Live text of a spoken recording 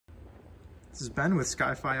This is Ben with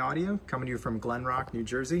Sky-Fi Audio, coming to you from Glen Rock, New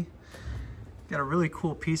Jersey. Got a really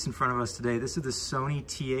cool piece in front of us today. This is the Sony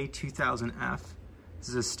TA-2000F. This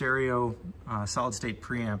is a stereo solid-state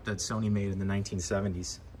preamp that Sony made in the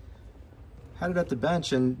 1970s. Had it at the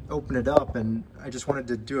bench and opened it up, and I just wanted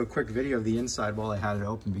to do a quick video of the inside while I had it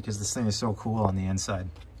open because this thing is so cool on the inside.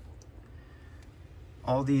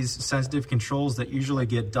 All these sensitive controls that usually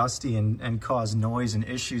get dusty and cause noise and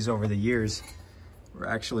issues over the years were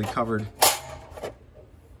actually covered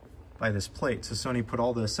by this plate. So Sony put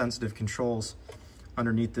all the sensitive controls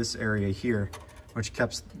underneath this area here, which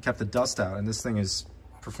kept the dust out, and this thing is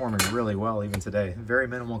performing really well even today. Very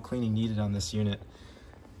minimal cleaning needed on this unit.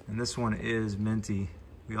 And this one is minty.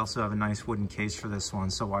 We also have a nice wooden case for this one,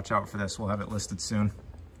 so watch out for this. We'll have it listed soon.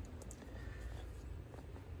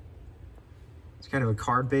 It's kind of a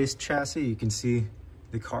card-based chassis. You can see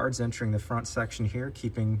the cards entering the front section here,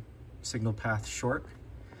 keeping signal path short.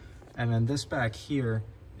 And then this back here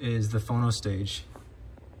is the phono stage.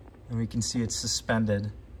 And we can see it's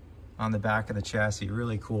suspended on the back of the chassis.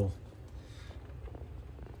 Really cool.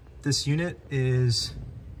 This unit is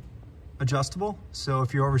adjustable. So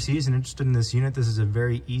if you're overseas and interested in this unit, this is a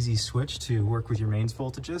very easy switch to work with your mains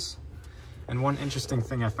voltages. And one interesting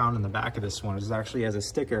thing I found in the back of this one is it actually has a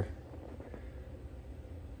sticker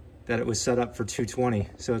that it was set up for 220.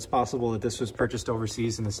 So it's possible that this was purchased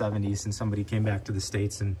overseas in the 70s and somebody came back to the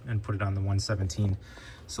States and put it on the 117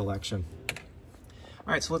 selection.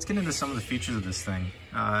 All right, so let's get into some of the features of this thing.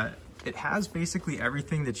 It has basically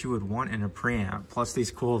everything that you would want in a preamp, plus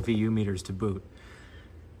these cool VU meters to boot.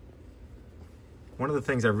 One of the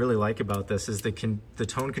things I really like about this is the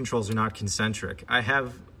tone controls are not concentric. I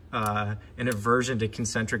have an aversion to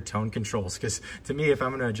concentric tone controls because to me, if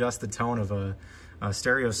I'm going to adjust the tone of a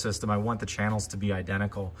stereo system, I want the channels to be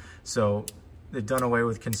identical. So they've done away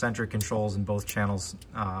with concentric controls and both channels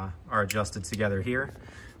are adjusted together here.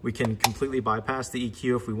 We can completely bypass the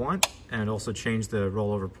EQ if we want, and also change the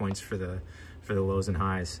rollover points for the lows and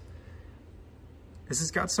highs. This has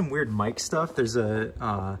got some weird mic stuff. There's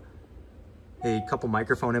a couple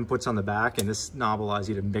microphone inputs on the back, and this knob allows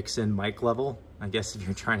you to mix in mic level. I guess if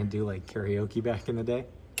you're trying to do like karaoke back in the day.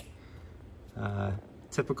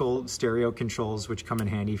 Typical stereo controls which come in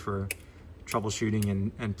handy for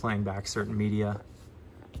troubleshooting and playing back certain media.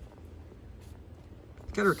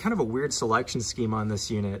 Got a kind of a weird selection scheme on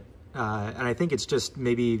this unit, and I think it's just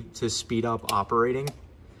maybe to speed up operating,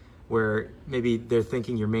 where maybe they're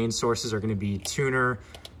thinking your main sources are going to be tuner,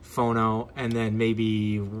 phono, and then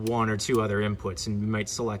maybe one or two other inputs, and you might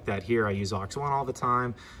select that here. I use aux1 all the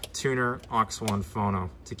time, tuner, aux1, phono,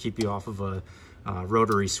 to keep you off of a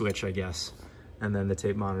rotary switch, I guess. And then the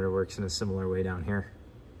tape monitor works in a similar way down here.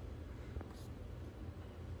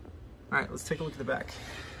 All right, let's take a look at the back.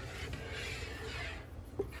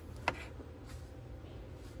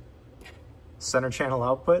 Center channel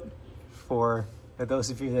output for those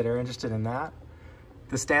of you that are interested in that.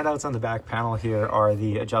 The standouts on the back panel here are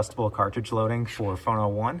the adjustable cartridge loading for phono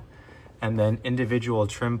 1, and then individual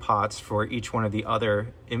trim pots for each one of the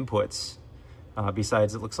other inputs.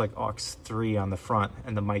 Besides, it looks like aux3 on the front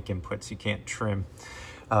and the mic inputs you can't trim.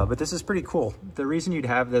 But this is pretty cool. The reason you'd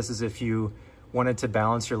have this is if you wanted to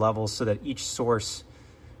balance your levels so that each source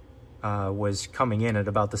was coming in at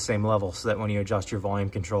about the same level, so that when you adjust your volume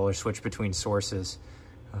control or switch between sources,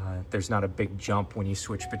 there's not a big jump when you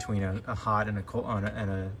switch between a hot and a cold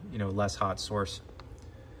and a less hot source.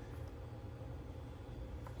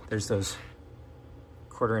 There's those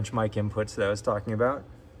 1/4 inch mic inputs that I was talking about.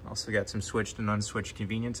 Also got some switched and unswitched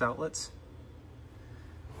convenience outlets.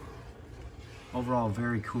 Overall,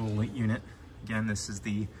 very cool unit. Again, this is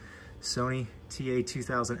the Sony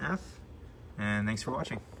TA-2000F, and thanks for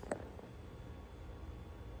watching.